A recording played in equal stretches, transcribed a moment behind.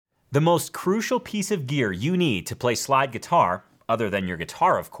The most crucial piece of gear you need to play slide guitar, other than your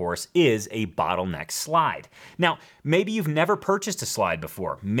guitar of course, is a bottleneck slide. Now, maybe you've never purchased a slide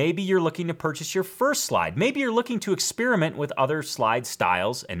before. Maybe you're looking to purchase your first slide. Maybe you're looking to experiment with other slide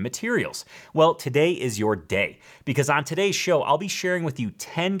styles and materials. Well, today is your day, because on today's show, I'll be sharing with you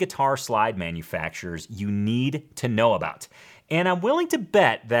 10 guitar slide manufacturers you need to know about. And I'm willing to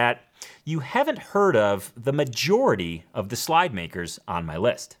bet that you haven't heard of the majority of the slide makers on my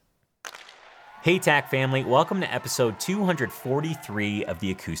list. Hey TAC family, welcome to episode 243 of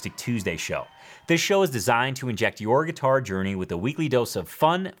the Acoustic Tuesday Show. This show is designed to inject your guitar journey with a weekly dose of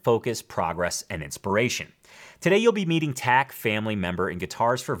fun, focus, progress, and inspiration. Today you'll be meeting TAC family member and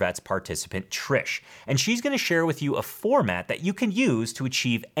Guitars for Vets participant Trish, and she's going to share with you a format that you can use to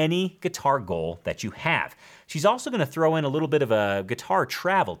achieve any guitar goal that you have. She's also going to throw in a little bit of a guitar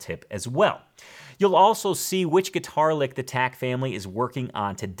travel tip as well. You'll also see which guitar lick the TAC family is working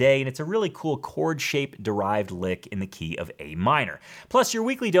on today, and it's a really cool chord shape derived lick in the key of A minor. Plus, your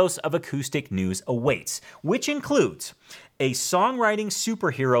weekly dose of acoustic news awaits, which includes a songwriting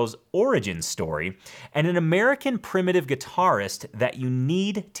superhero's origin story and an American primitive guitarist that you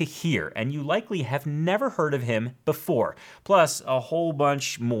need to hear, and you likely have never heard of him before, plus a whole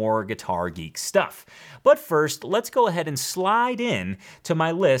bunch more guitar geek stuff. But first, let's go ahead and slide in to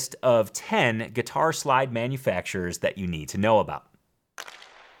my list of 10 guitar slide manufacturers that you need to know about.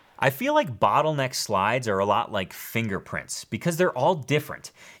 I feel like bottleneck slides are a lot like fingerprints because they're all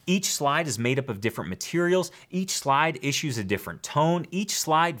different. Each slide is made up of different materials, each slide issues a different tone, each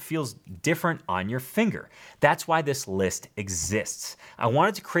slide feels different on your finger. That's why this list exists. I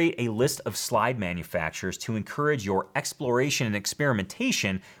wanted to create a list of slide manufacturers to encourage your exploration and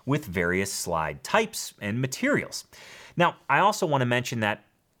experimentation with various slide types and materials. Now, I also want to mention that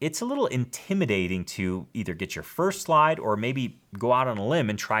it's a little intimidating to either get your first slide or maybe go out on a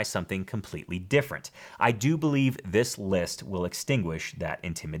limb and try something completely different. I do believe this list will extinguish that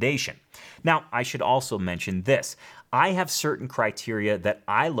intimidation. Now, I should also mention this. I have certain criteria that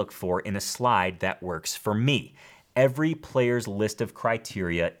I look for in a slide that works for me. Every player's list of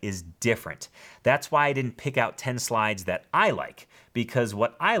criteria is different. That's why I didn't pick out 10 slides that I like, because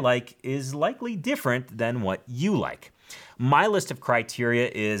what I like is likely different than what you like. My list of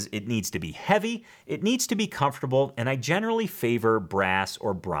criteria is it needs to be heavy, it needs to be comfortable, and I generally favor brass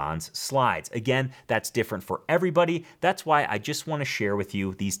or bronze slides. Again, that's different for everybody. That's why I just want to share with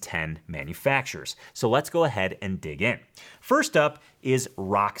you these 10 manufacturers. So let's go ahead and dig in. First up is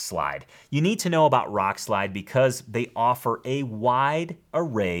Rockslide. You need to know about Rockslide because they offer a wide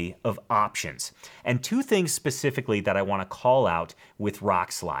array of options. And two things specifically that I want to call out with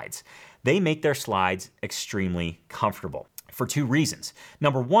Rockslides. They make their slides extremely comfortable for two reasons.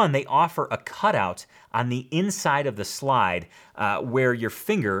 Number one, they offer a cutout on the inside of the slide where your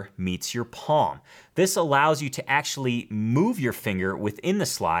finger meets your palm. This allows you to actually move your finger within the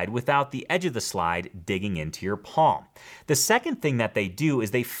slide without the edge of the slide digging into your palm. The second thing that they do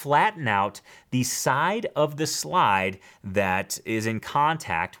is they flatten out the side of the slide that is in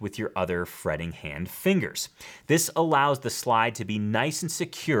contact with your other fretting hand fingers. This allows the slide to be nice and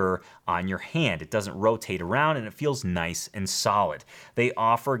secure on your hand. It doesn't rotate around and it feels nice and solid. They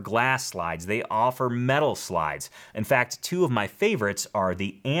offer glass slides. They offer metal slides. In fact, two of my favorites are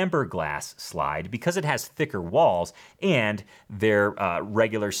the amber glass slide because it has thicker walls and their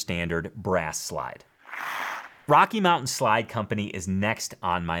regular standard brass slide. Rocky Mountain Slide Company is next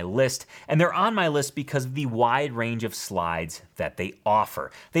on my list, and they're on my list because of the wide range of slides that they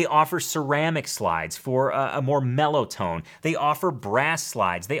offer. They offer ceramic slides for a more mellow tone. They offer brass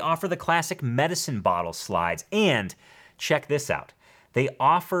slides. They offer the classic medicine bottle slides, and check this out. They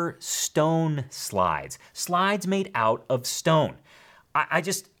offer stone slides, slides made out of stone. I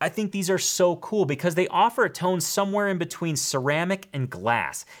think these are so cool because they offer a tone somewhere in between ceramic and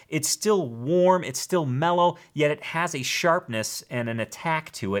glass. It's still warm, it's still mellow, yet it has a sharpness and an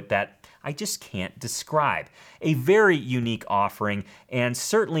attack to it that I just can't describe. A very unique offering and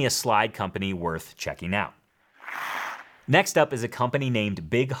certainly a slide company worth checking out. Next up is a company named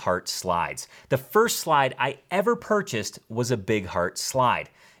Big Heart Slides. The first slide I ever purchased was a Big Heart slide.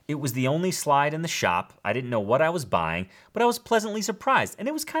 It was the only slide in the shop. I didn't know what I was buying, but I was pleasantly surprised, and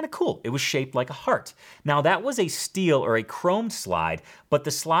it was kind of cool. It was shaped like a heart. Now, that was a steel or a chromed slide, but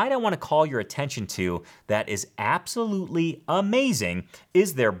the slide I want to call your attention to that is absolutely amazing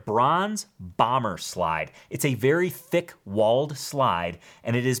is their bronze bomber slide. It's a very thick walled slide,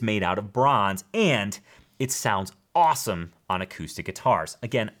 and it is made out of bronze, and it sounds awesome on acoustic guitars.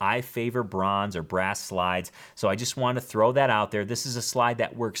 Again, I favor bronze or brass slides, so I just want to throw that out there. This is a slide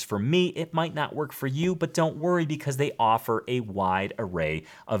that works for me. It might not work for you, but don't worry because they offer a wide array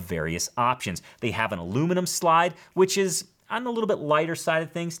of various options. They have an aluminum slide, which is on the little bit lighter side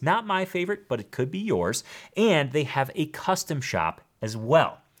of things. Not my favorite, but it could be yours. And they have a custom shop as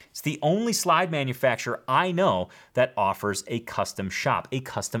well. It's the only slide manufacturer I know that offers a custom shop, a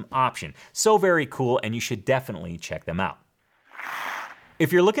custom option. So very cool, and you should definitely check them out.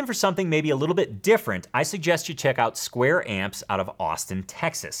 If you're looking for something maybe a little bit different, I suggest you check out Square Amps out of Austin,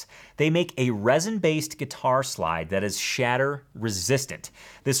 Texas. They make a resin-based guitar slide that is shatter resistant.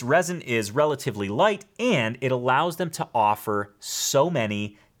 This resin is relatively light and it allows them to offer so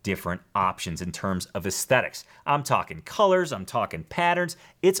many different options in terms of aesthetics. I'm talking colors, I'm talking patterns,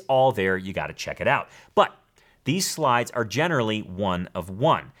 it's all there, you gotta check it out. But these slides are generally one of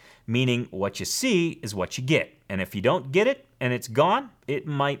one, meaning what you see is what you get. And if you don't get it and it's gone, it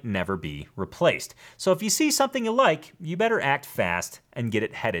might never be replaced. So if you see something you like, you better act fast and get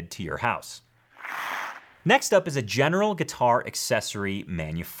it headed to your house. Next up is a general guitar accessory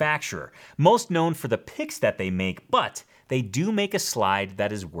manufacturer, most known for the picks that they make, but they do make a slide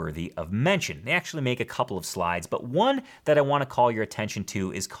that is worthy of mention. They actually make a couple of slides, but one that I want to call your attention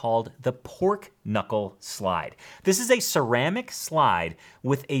to is called the Pork Knuckle Slide. This is a ceramic slide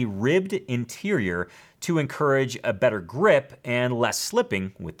with a ribbed interior to encourage a better grip and less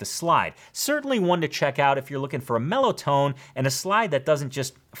slipping with the slide. Certainly one to check out if you're looking for a mellow tone and a slide that doesn't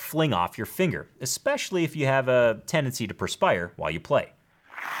just fling off your finger, especially if you have a tendency to perspire while you play.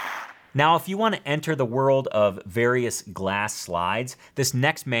 Now, if you want to enter the world of various glass slides, this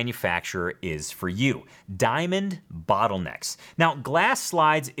next manufacturer is for you, Diamond Bottlenecks. Now, glass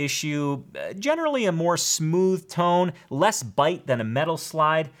slides issue generally a more smooth tone, less bite than a metal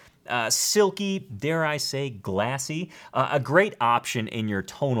slide. Silky, dare I say glassy, a great option in your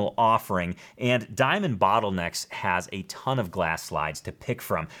tonal offering, and Diamond Bottlenecks has a ton of glass slides to pick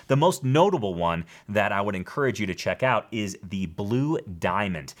from. The most notable one that I would encourage you to check out is the Blue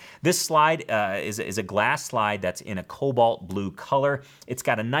Diamond. This slide is a glass slide that's in a cobalt blue color. It's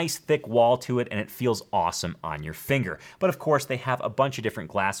got a nice thick wall to it and it feels awesome on your finger. But of course they have a bunch of different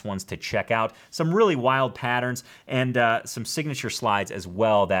glass ones to check out, some really wild patterns, and some signature slides as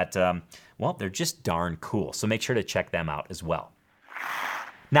well that well, they're just darn cool. So make sure to check them out as well.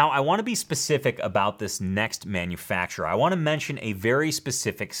 Now, I want to be specific about this next manufacturer. I want to mention a very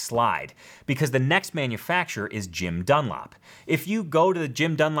specific slide because the next manufacturer is Jim Dunlop. If you go to the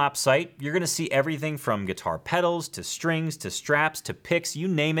Jim Dunlop site, you're going to see everything from guitar pedals to strings to straps to picks, you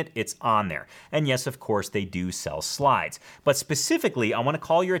name it, it's on there. And yes, of course, they do sell slides. But specifically, I want to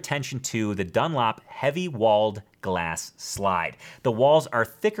call your attention to the Dunlop Heavy Walled Glass Slide. The walls are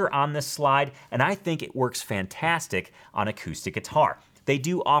thicker on this slide, and I think it works fantastic on acoustic guitar. They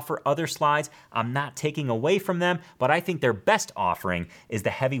do offer other slides. I'm not taking away from them, but I think their best offering is the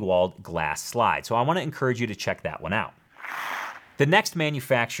Heavy Walled Glass Slide. So I want to encourage you to check that one out. The next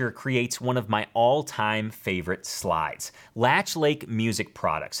manufacturer creates one of my all-time favorite slides, Latch Lake Music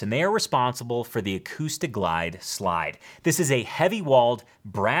Products, and they are responsible for the Acousti-Glide slide. This is a heavy-walled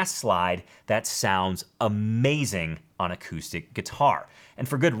brass slide that sounds amazing on acoustic guitar, and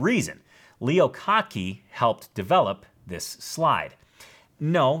for good reason. Leo Kottke helped develop this slide.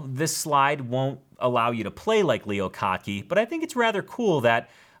 No, this slide won't allow you to play like Leo Kottke, but I think it's rather cool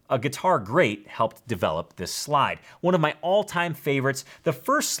that a guitar great helped develop this slide. One of my all-time favorites, the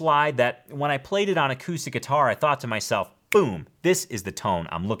first slide that when I played it on acoustic guitar, I thought to myself, boom, this is the tone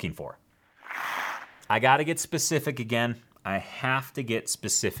I'm looking for. I gotta get specific again. I have to get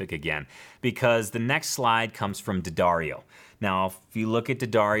specific again because the next slide comes from D'Addario. Now, if you look at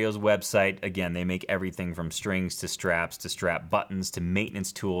D'Addario's website, again, they make everything from strings to straps to strap buttons to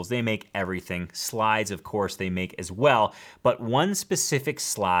maintenance tools. They make everything. Slides, of course, they make as well. But one specific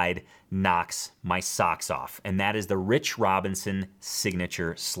slide knocks my socks off, and that is the Rich Robinson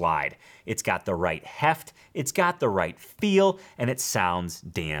Signature Slide. It's got the right heft, it's got the right feel, and it sounds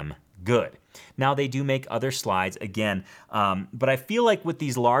damn good. Now, they do make other slides again, but I feel like with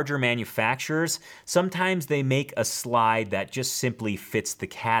these larger manufacturers, sometimes they make a slide that just simply fits the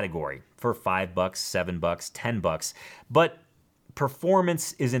category for $5, $7, $10, but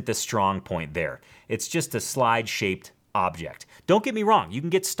performance isn't the strong point there. It's just a slide-shaped object. Don't get me wrong, you can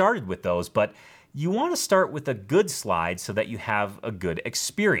get started with those, but you want to start with a good slide so that you have a good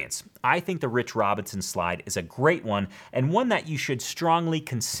experience. I think the Rich Robinson slide is a great one and one that you should strongly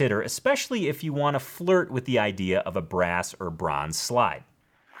consider, especially if you want to flirt with the idea of a brass or bronze slide.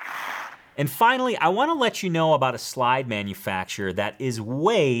 And finally, I want to let you know about a slide manufacturer that is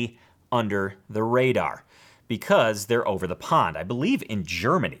way under the radar, because they're over the pond, I believe in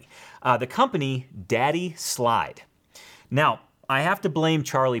Germany. The company, Daddy Slide. Now, I have to blame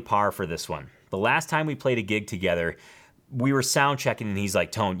Charlie Parr for this one. The last time we played a gig together, we were sound checking and he's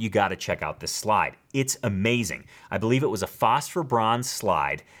like, Tone, you gotta check out this slide. It's amazing. I believe it was a phosphor bronze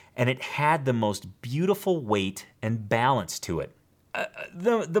slide and it had the most beautiful weight and balance to it.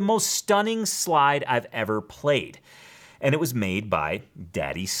 The most stunning slide I've ever played. And it was made by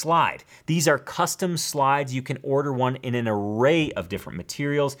Daddy Slide. These are custom slides. You can order one in an array of different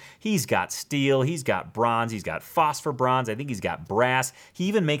materials. He's got steel, he's got bronze, he's got phosphor bronze, I think he's got brass. He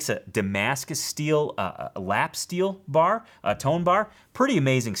even makes a Damascus steel, a lap steel bar, a tone bar. Pretty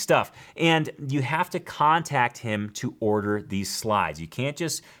amazing stuff. And you have to contact him to order these slides. You can't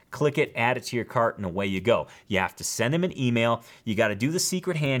just click it, add it to your cart, and away you go. You have to send him an email. You got to do the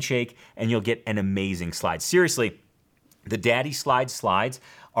secret handshake, and you'll get an amazing slide. Seriously, the Daddy Slide slides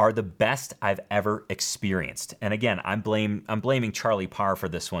are the best I've ever experienced. And again, I'm blaming Charlie Parr for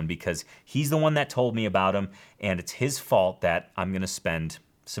this one because he's the one that told me about them, and it's his fault that I'm gonna spend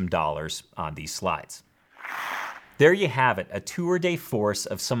some dollars on these slides. There you have it, a tour de force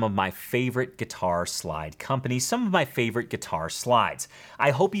of some of my favorite guitar slide companies, some of my favorite guitar slides.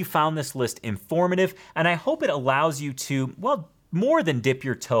 I hope you found this list informative, and I hope it allows you to, well, more than dip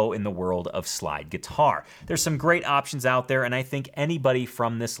your toe in the world of slide guitar. There's some great options out there, and I think anybody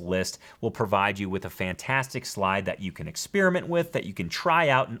from this list will provide you with a fantastic slide that you can experiment with, that you can try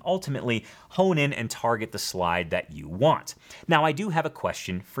out, and ultimately hone in and target the slide that you want. Now, I do have a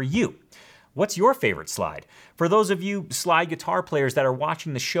question for you. What's your favorite slide? For those of you slide guitar players that are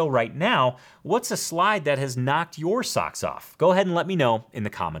watching the show right now, what's a slide that has knocked your socks off? Go ahead and let me know in the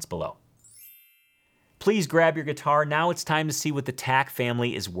comments below. Please grab your guitar. Now it's time to see what the TAC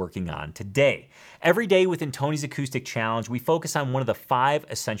family is working on today. Every day within Tony's Acoustic Challenge, we focus on one of the 5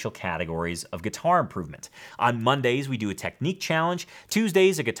 essential categories of guitar improvement. On Mondays, we do a technique challenge.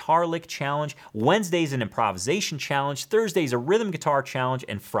 Tuesdays, a guitar lick challenge. Wednesdays, an improvisation challenge. Thursdays, a rhythm guitar challenge.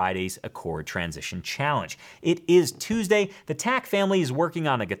 And Fridays, a chord transition challenge. It is Tuesday. The TAC family is working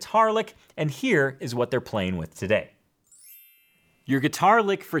on a guitar lick, and here is what they're playing with today. Your guitar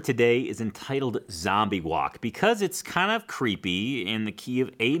lick for today is entitled Zombie Walk because it's kind of creepy in the key of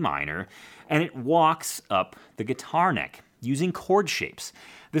A minor, and it walks up the guitar neck using chord shapes.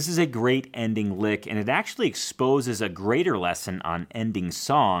 This is a great ending lick, and it actually exposes a greater lesson on ending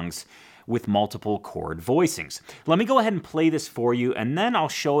songs with multiple chord voicings. Let me go ahead and play this for you, and then I'll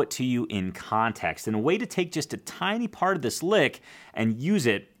show it to you in context and a way to take just a tiny part of this lick and use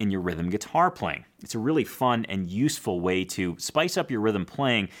it in your rhythm guitar playing. It's a really fun and useful way to spice up your rhythm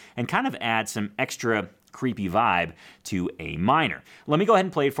playing and kind of add some extra creepy vibe to A minor. Let me go ahead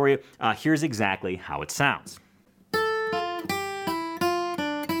and play it for you. Here's exactly how it sounds.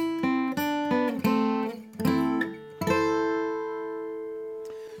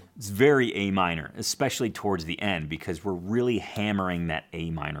 It's very A minor, especially towards the end, because we're really hammering that A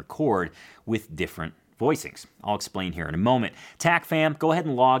minor chord with different voicings. I'll explain here in a moment. TAC fam, go ahead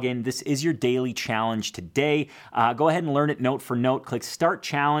and log in. This is your daily challenge today. Go ahead and learn it note for note. Click Start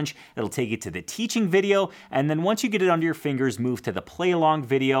Challenge. It'll take you to the teaching video, and then once you get it under your fingers, move to the play along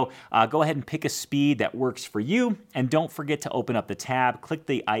video. Go ahead and pick a speed that works for you, and don't forget to open up the tab. Click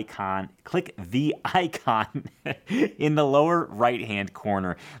the icon in the lower right-hand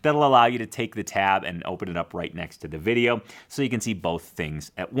corner. That'll allow you to take the tab and open it up right next to the video so you can see both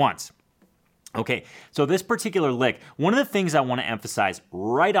things at once. Okay, so this particular lick, one of the things I want to emphasize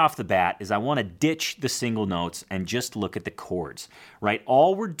right off the bat is I want to ditch the single notes and just look at the chords, right?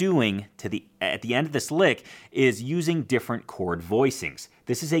 All we're doing at the end of this lick is using different chord voicings.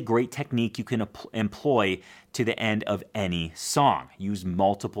 This is a great technique you can employ to the end of any song. Use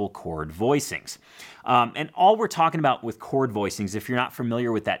multiple chord voicings. And all we're talking about with chord voicings, if you're not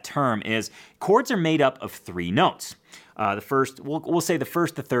familiar with that term, is chords are made up of 3 notes. The first, we'll say the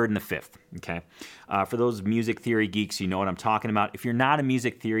first, the third, and the fifth, okay? For those music theory geeks, you know what I'm talking about. If you're not a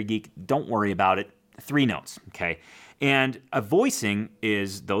music theory geek, don't worry about it. 3 notes, okay? And a voicing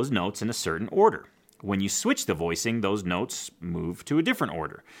is those notes in a certain order. When you switch the voicing, those notes move to a different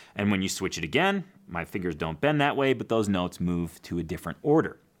order. And when you switch it again, my fingers don't bend that way, but those notes move to a different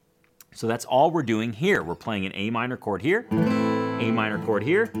order. So that's all we're doing here. We're playing an A minor chord here, A minor chord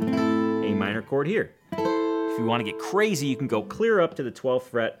here, A minor chord here. If you want to get crazy, you can go clear up to the 12th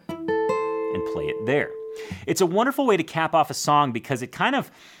fret and play it there. It's a wonderful way to cap off a song because it kind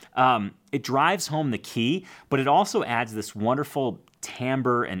of, it drives home the key, but it also adds this wonderful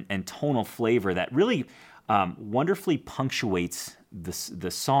timbre and tonal flavor that really wonderfully punctuates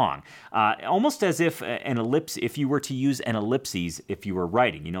the song, almost as if an ellipse. If you were to use an ellipses, if you were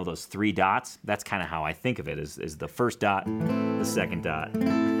writing, you know those three dots. That's kind of how I think of it: is the first dot, the second dot,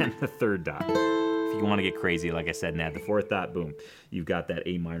 and the third dot. If you want to get crazy, like I said, and add the fourth dot, boom, you've got that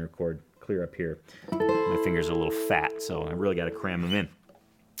A minor chord clear up here. My fingers are a little fat, so I really got to cram them in.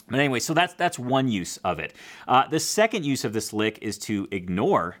 But anyway, so that's one use of it. The second use of this lick is to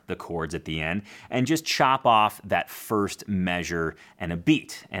ignore the chords at the end and just chop off that first measure and a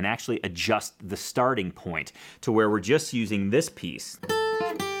beat and actually adjust the starting point to where we're just using this piece.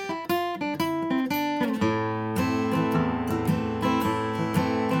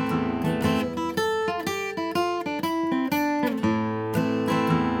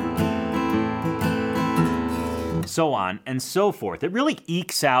 So on and so forth. It really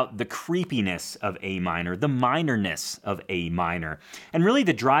ekes out the creepiness of A minor, the minorness of A minor. And really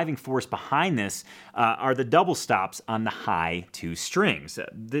the driving force behind this are the double stops on the high two strings.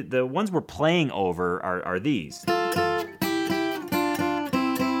 The ones we're playing over are these.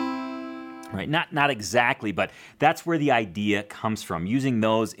 Right? Not exactly, but that's where the idea comes from, using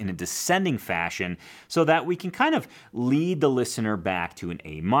those in a descending fashion so that we can kind of lead the listener back to an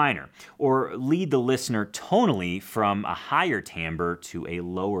A minor, or lead the listener tonally from a higher timbre to a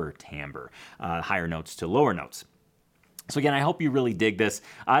lower timbre, higher notes to lower notes. So again, I hope you really dig this.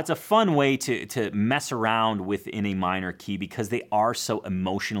 It's a fun way to mess around within a minor key because they are so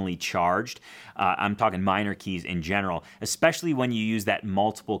emotionally charged. I'm talking minor keys in general, especially when you use that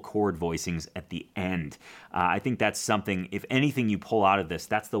multiple chord voicings at the end. I think that's something, if anything you pull out of this,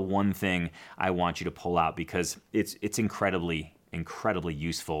 that's the one thing I want you to pull out because it's incredibly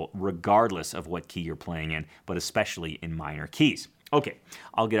useful regardless of what key you're playing in, but especially in minor keys. Okay,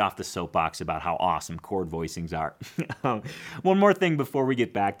 I'll get off the soapbox about how awesome chord voicings are. One more thing before we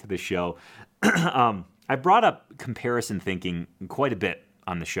get back to the show. I brought up comparison thinking quite a bit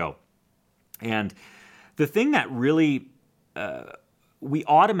on the show. And the thing that really we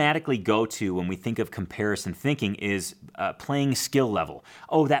automatically go to when we think of comparison thinking is playing skill level.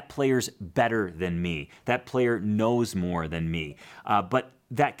 Oh, that player's better than me. That player knows more than me. But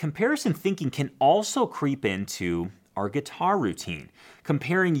that comparison thinking can also creep into our guitar routine,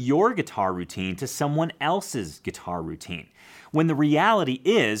 comparing your guitar routine to someone else's guitar routine, when the reality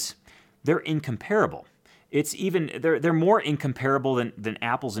is they're incomparable. It's even they're more incomparable than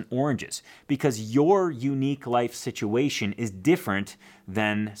apples and oranges because your unique life situation is different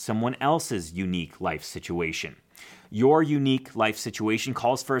than someone else's unique life situation. Your unique life situation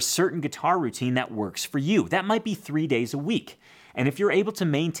calls for a certain guitar routine that works for you. That might be 3 days a week. And if you're able to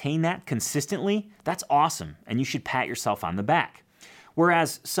maintain that consistently, that's awesome, and you should pat yourself on the back.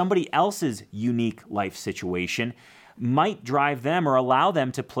 Whereas somebody else's unique life situation might drive them or allow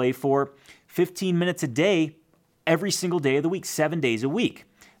them to play for 15 minutes a day every single day of the week, 7 days a week.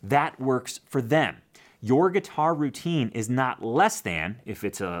 That works for them. Your guitar routine is not less than if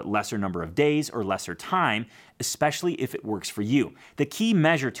it's a lesser number of days or lesser time, especially if it works for you. The key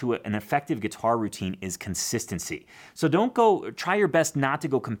measure to an effective guitar routine is consistency. So try your best not to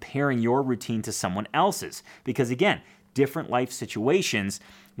go comparing your routine to someone else's, because again, different life situations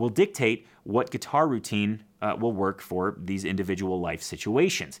will dictate what guitar routine will work for these individual life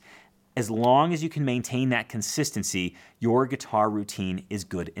situations. As long as you can maintain that consistency, your guitar routine is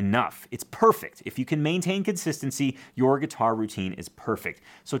good enough. It's perfect. If you can maintain consistency, your guitar routine is perfect.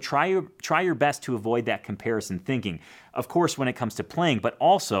 So try your best to avoid that comparison thinking, of course, when it comes to playing, but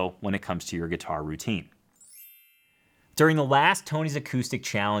also when it comes to your guitar routine. During the last Tony's Acoustic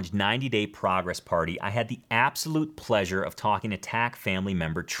Challenge 90-Day Progress Party, I had the absolute pleasure of talking to TAC family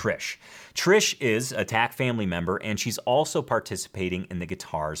member Trish. Trish is a TAC family member, and she's also participating in the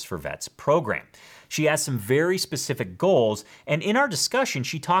Guitars for Vets program. She has some very specific goals, and in our discussion,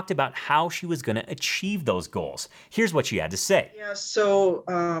 she talked about how she was going to achieve those goals. Here's what she had to say. Yeah, so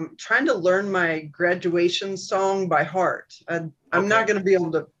trying to learn my graduation song by heart. I'm not going to be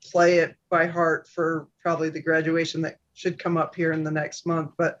able to play it by heart for probably the graduation that should come up here in the next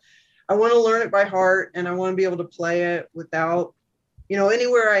month, but I want to learn it by heart, and I want to be able to play it without,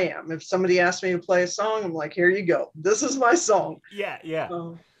 anywhere I am. If somebody asks me to play a song, I'm like, here you go. This is my song. Yeah.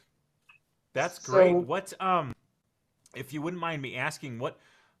 That's great. What, if you wouldn't mind me asking, what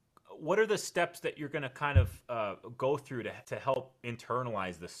are the steps that you're going to kind of go through to help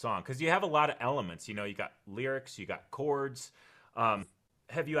internalize the song? Because you have a lot of elements. You got lyrics, you got chords.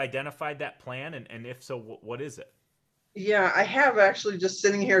 Have you identified that plan? And if so, what is it? Yeah, I have actually just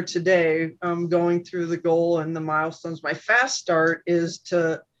sitting here today, going through the goal and the milestones. My fast start is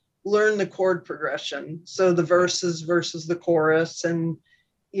to learn the chord progression. So the verses versus the chorus. And,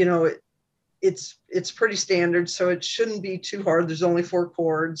 it's pretty standard, so it shouldn't be too hard. There's only 4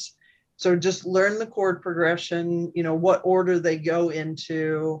 chords. So just learn the chord progression, what order they go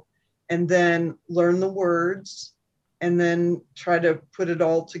into, and then learn the words, and then try to put it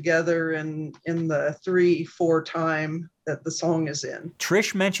all together in the 3-4 time that the song is in.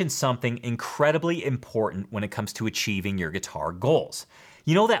 Trish mentioned something incredibly important when it comes to achieving your guitar goals.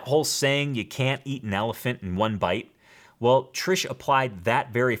 You know that whole saying, you can't eat an elephant in one bite? Well, Trish applied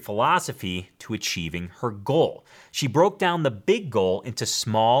that very philosophy to achieving her goal. She broke down the big goal into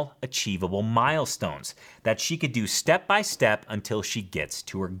small, achievable milestones that she could do step by step until she gets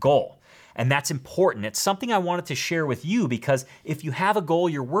to her goal. And that's important. It's something I wanted to share with you because if you have a goal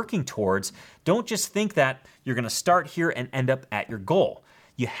you're working towards, don't just think that you're going to start here and end up at your goal.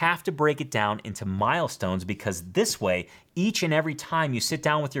 You have to break it down into milestones because this way, each and every time you sit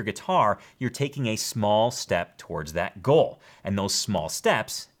down with your guitar, you're taking a small step towards that goal. And those small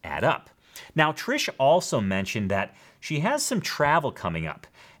steps add up. Now, Trish also mentioned that she has some travel coming up,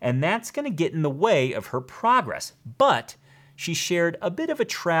 and that's going to get in the way of her progress. But she shared a bit of a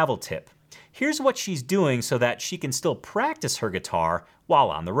travel tip. Here's what she's doing so that she can still practice her guitar while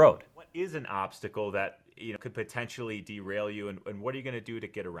on the road. What is an obstacle that could potentially derail you, and what are you going to do to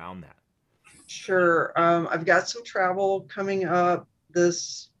get around that? Sure. I've got some travel coming up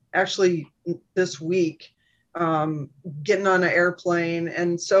this week, getting on an airplane.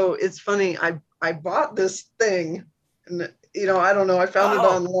 And so it's funny, I bought this thing and, I don't know, I found it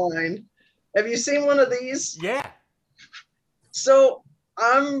online. Have you seen one of these? Yeah. So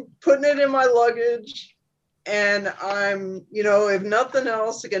I'm putting it in my luggage. And I'm, if nothing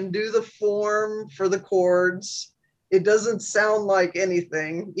else, I can do the form for the chords. It doesn't sound like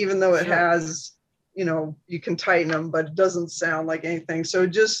anything, even though it has, you can tighten them, but it doesn't sound like anything. So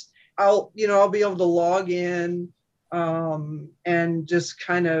I'll be able to log in and just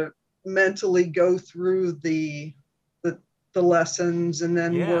kind of mentally go through the lessons and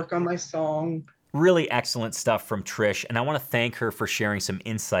then work on my song. Really excellent stuff from Trish, and I want to thank her for sharing some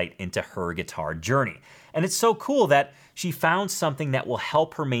insight into her guitar journey. And it's so cool that she found something that will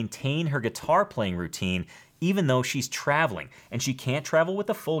help her maintain her guitar playing routine even though she's traveling, and she can't travel with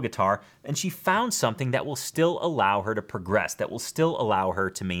a full guitar, and she found something that will still allow her to progress, that will still allow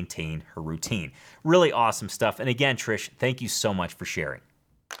her to maintain her routine. Really awesome stuff, and again, Trish, thank you so much for sharing.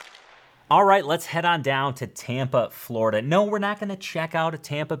 All right, let's head on down to Tampa, Florida. No, we're not going to check out a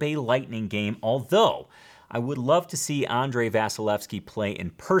Tampa Bay Lightning game, although I would love to see Andrei Vasilevskiy play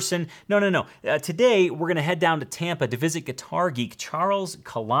in person. No. Today, we're going to head down to Tampa to visit guitar geek Charles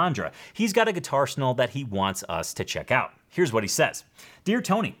Calandra. He's got a Guitarsenal that he wants us to check out. Here's what he says. Dear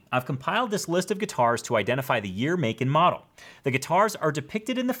Tony, I've compiled this list of guitars to identify the year, make, and model. The guitars are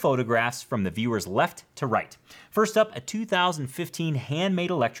depicted in the photographs from the viewer's left to right. First up, a 2015 handmade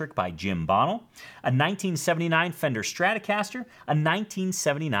electric by Jim Bonnell, a 1979 Fender Stratocaster, a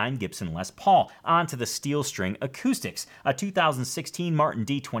 1979 Gibson Les Paul, onto the steel string acoustics, a 2016 Martin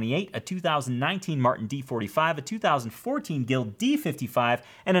D28, a 2019 Martin D45, a 2014 Guild D55,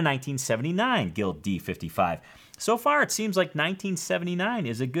 and a 1979 Guild D55. So far, it seems like 1979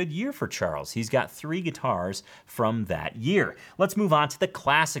 is a good year for Charles. He's got 3 guitars from that year. Let's move on to the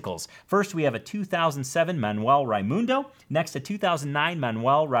classicals. First, we have a 2007 Manuel Raimundo. Next, a 2009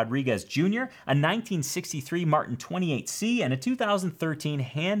 Manuel Rodriguez Jr., a 1963 Martin 28C, and a 2013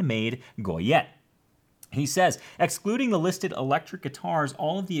 handmade Goyette. He says, excluding the listed electric guitars,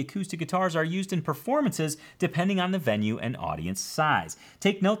 all of the acoustic guitars are used in performances depending on the venue and audience size.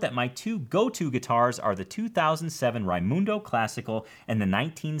 Take note that my 2 go-to guitars are the 2007 Raimundo Classical and the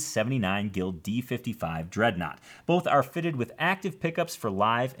 1979 Guild D55 Dreadnought. Both are fitted with active pickups for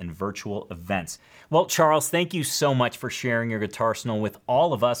live and virtual events. Well, Charles, thank you so much for sharing your Guitarsenal with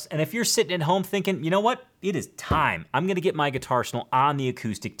all of us. And if you're sitting at home thinking, you know what? It is time. I'm going to get my Guitarsenal on the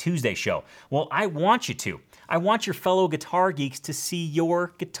Acoustic Tuesday show. Well, I want you to. I want your fellow guitar geeks to see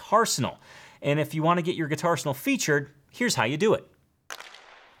your Guitarsenal. And if you want to get your Guitarsenal featured, here's how you do it.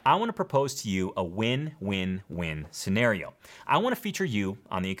 I want to propose to you a win-win-win scenario. I want to feature you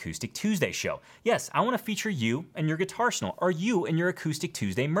on the Acoustic Tuesday show. Yes, I want to feature you and your Guitarsenal, or you and your Acoustic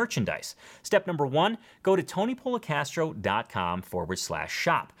Tuesday merchandise. Step number 1, go to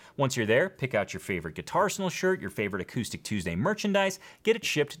tonypolicastro.com/shop. Once you're there, pick out your favorite Guitarsenal shirt, your favorite Acoustic Tuesday merchandise, get it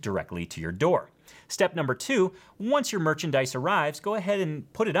shipped directly to your door. Step number 2, once your merchandise arrives, go ahead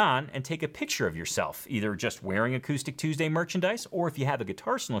and put it on and take a picture of yourself, either just wearing Acoustic Tuesday merchandise, or if you have a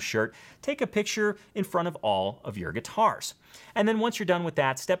Guitarsenal shirt, take a picture in front of all of your guitars. And then once you're done with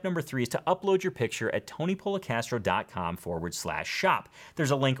that, step number 3 is to upload your picture at tonypolicastro.com/shop.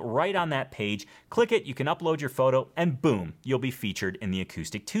 There's a link right on that page. Click it, you can upload your photo, and boom, you'll be featured in the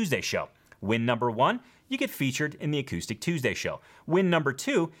Acoustic Tuesday show. Win number 1, you get featured in the Acoustic Tuesday show. Win number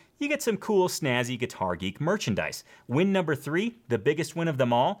 2, you get some cool, snazzy Guitar Geek merchandise. Win number 3, the biggest win of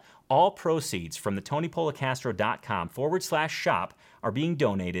them all proceeds from the TonyPolocastro.com/shop are being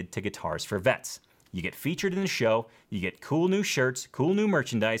donated to Guitars for Vets. You get featured in the show, you get cool new shirts, cool new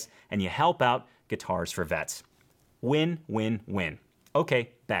merchandise, and you help out Guitars for Vets. Win, win, win.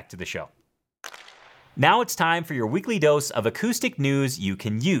 Okay, back to the show. Now it's time for your weekly dose of acoustic news you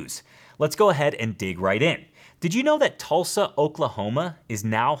can use. Let's go ahead and dig right in. Did you know that Tulsa, Oklahoma is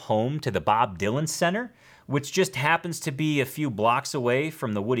now home to the Bob Dylan Center, which just happens to be a few blocks away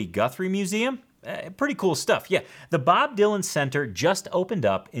from the Woody Guthrie Museum? Pretty cool stuff. Yeah, the Bob Dylan Center just opened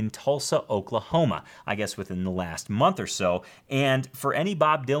up in Tulsa, Oklahoma, I guess within the last month or so. And for any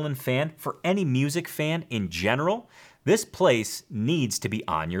Bob Dylan fan, for any music fan in general, this place needs to be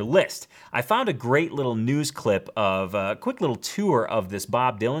on your list. I found a great little news clip of a quick little tour of this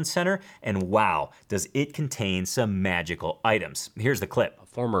Bob Dylan Center, and wow, does it contain some magical items. Here's the clip. A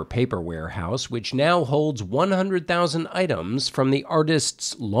former paper warehouse, which now holds 100,000 items from the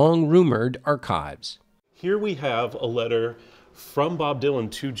artist's long-rumored archives. Here we have a letter from Bob Dylan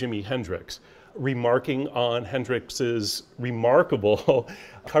to Jimi Hendrix, remarking on Hendrix's remarkable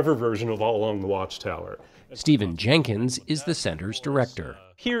cover version of All Along the Watchtower. Stephen Jenkins is the center's director.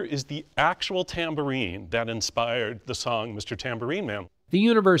 Here is the actual tambourine that inspired the song Mr. Tambourine Man. The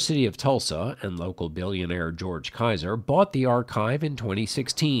University of Tulsa and local billionaire George Kaiser bought the archive in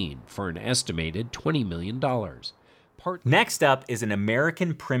 2016 for an estimated $20 million. Next up is an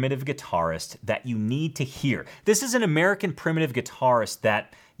American primitive guitarist that you need to hear. This is an American primitive guitarist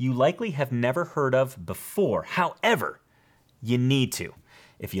that you likely have never heard of before. However, you need to.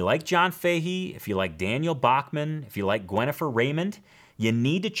 If you like John Fahey, if you like Daniel Bachman, if you like Gwyneth Raymond, you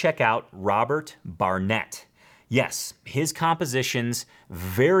need to check out Robert Barnett. Yes, his compositions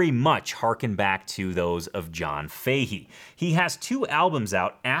very much harken back to those of John Fahey. He has 2 albums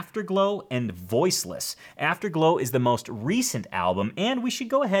out, Afterglow and Voiceless. Afterglow is the most recent album, and we should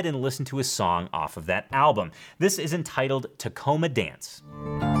go ahead and listen to a song off of that album. This is entitled Tacoma Dance.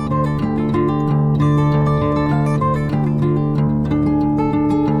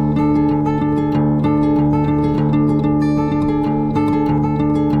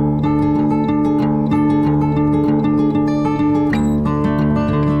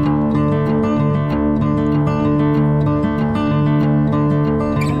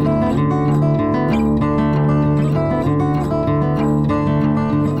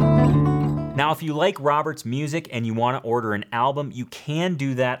 Now, if you like Robert's music and you want to order an album, you can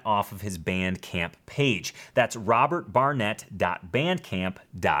do that off of his Bandcamp page. That's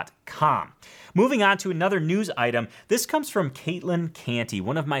robertbarnett.bandcamp.com. Moving on to another news item. This comes from Caitlin Canty,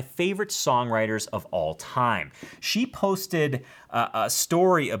 one of my favorite songwriters of all time. She posted a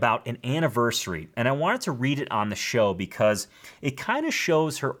story about an anniversary, and I wanted to read it on the show because it kind of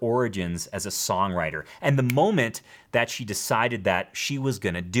shows her origins as a songwriter and the moment that she decided that she was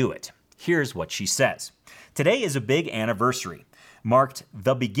going to do it. Here's what she says. Today is a big anniversary, marked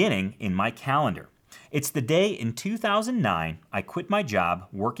the beginning in my calendar. It's the day in 2009 I quit my job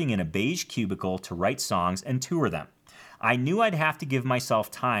working in a beige cubicle to write songs and tour them. I knew I'd have to give myself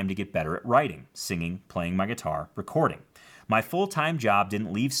time to get better at writing, singing, playing my guitar, recording. My full-time job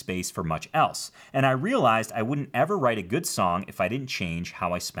didn't leave space for much else, and I realized I wouldn't ever write a good song if I didn't change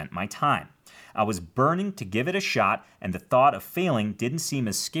how I spent my time. I was burning to give it a shot, and the thought of failing didn't seem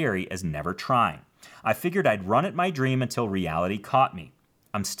as scary as never trying. I figured I'd run at my dream until reality caught me.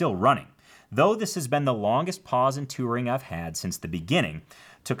 I'm still running. Though this has been the longest pause in touring I've had since the beginning.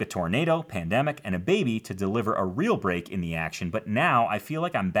 Took a tornado, pandemic, and a baby to deliver a real break in the action, but now I feel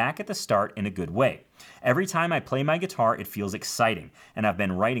like I'm back at the start in a good way. Every time I play my guitar, it feels exciting, and I've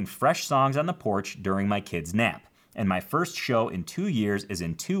been writing fresh songs on the porch during my kids' nap. And my first show in 2 years is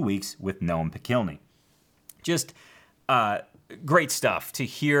in 2 weeks with Noam Pikelny. Just great stuff to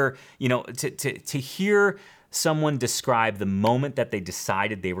hear, to hear someone describe the moment that they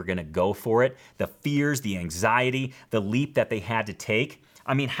decided they were going to go for it, the fears, the anxiety, the leap that they had to take.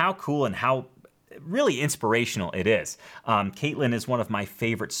 I mean, how cool and how really inspirational it is. Caitlin is one of my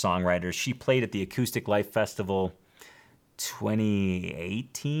favorite songwriters. She played at the Acoustic Life Festival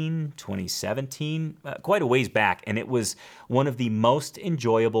 2018, 2017, quite a ways back, and it was one of the most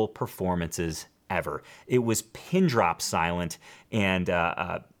enjoyable performances ever. It was pin drop silent, and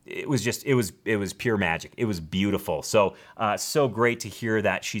it was pure magic. It was beautiful. So so great to hear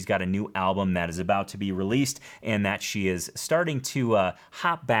that she's got a new album that is about to be released and that she is starting to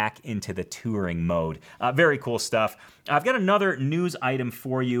hop back into the touring mode. Very cool stuff. I've got another news item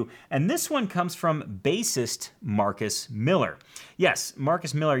for you, and this one comes from bassist Marcus Miller. Yes,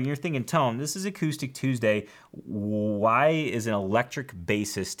 Marcus Miller, you're thinking, Tone, this is Acoustic Tuesday. Why is an electric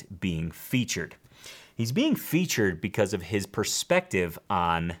bassist being featured? He's being featured because of his perspective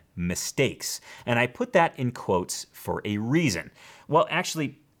on mistakes. And I put that in quotes for a reason. Well,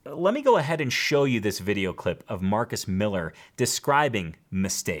 actually, let me go ahead and show you this video clip of Marcus Miller describing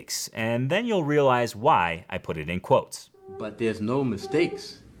mistakes, and then you'll realize why I put it in quotes. But there's no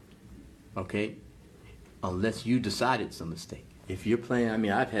mistakes, okay, unless you decide it's a mistake. If you're playing, I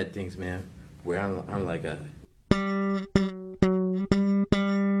mean, I've had things, man, where I'm like a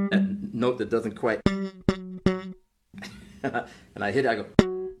note that doesn't quite, and I hit it, I go.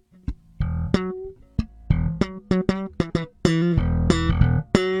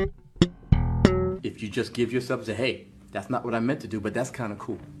 If you just give yourself and say, hey, that's not what I meant to do, but that's kind of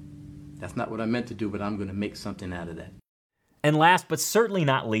cool. That's not what I meant to do, but I'm going to make something out of that. And last but certainly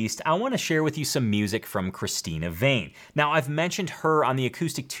not least, I want to share with you some music from Christina Vane. Now, I've mentioned her on the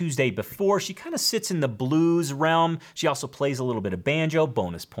Acoustic Tuesday before. She kind of sits in the blues realm. She also plays a little bit of banjo,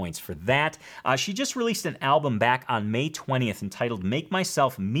 bonus points for that. She just released an album back on May 20th entitled Make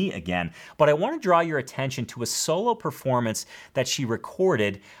Myself Me Again, but I want to draw your attention to a solo performance that she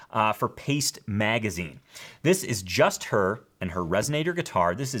recorded for Paste Magazine. This is just her and her resonator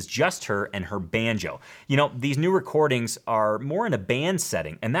guitar. This is just her and her banjo. You know, these new recordings are more in a band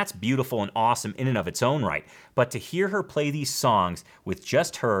setting, and that's beautiful and awesome in and of its own right. But to hear her play these songs with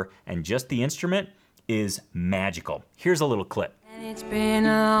just her and just the instrument is magical. Here's a little clip. It's been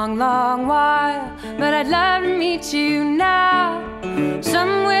a long, long while, but I'd love to meet you now,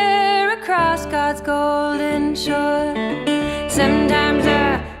 somewhere across God's golden shore. Sometimes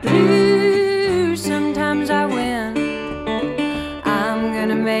I lose, sometimes I win. I'm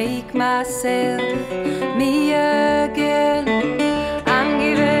gonna make myself me again. I'm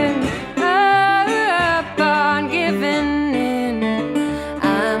giving up on giving in.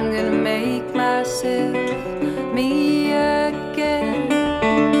 I'm gonna make myself me again.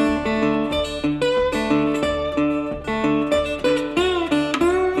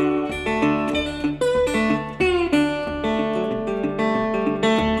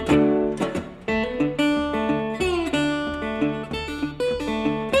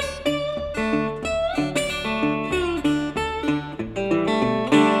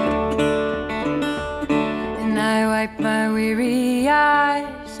 And I wipe my weary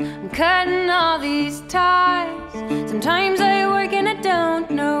eyes. I'm cutting all these ties. Sometimes I work and I don't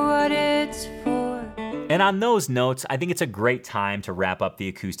know what it's for. And on those notes, I think it's a great time to wrap up the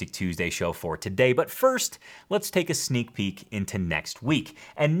Acoustic Tuesday show for today. But first, let's take a sneak peek into next week.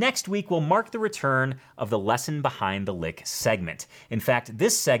 And next week will mark the return of the Lesson Behind the Lick segment. In fact,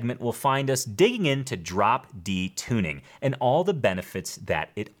 this segment will find us digging into drop D tuning and all the benefits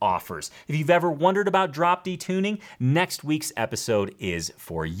that it offers. If you've ever wondered about drop D tuning, next week's episode is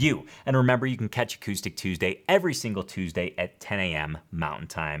for you. And remember, you can catch Acoustic Tuesday every single Tuesday at 10 a.m. Mountain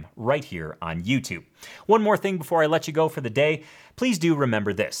Time right here on YouTube. One more thing before I let you go for the day. Please do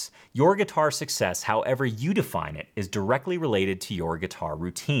remember this. Your guitar success, however you define it, is directly related to your guitar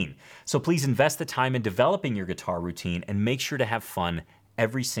routine. So please invest the time in developing your guitar routine and make sure to have fun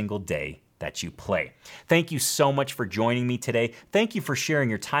every single day that you play. Thank you so much for joining me today. Thank you for sharing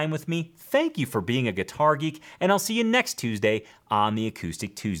your time with me. Thank you for being a guitar geek, and I'll see you next Tuesday on the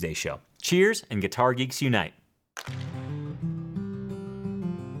Acoustic Tuesday show. Cheers, and Guitar Geeks Unite.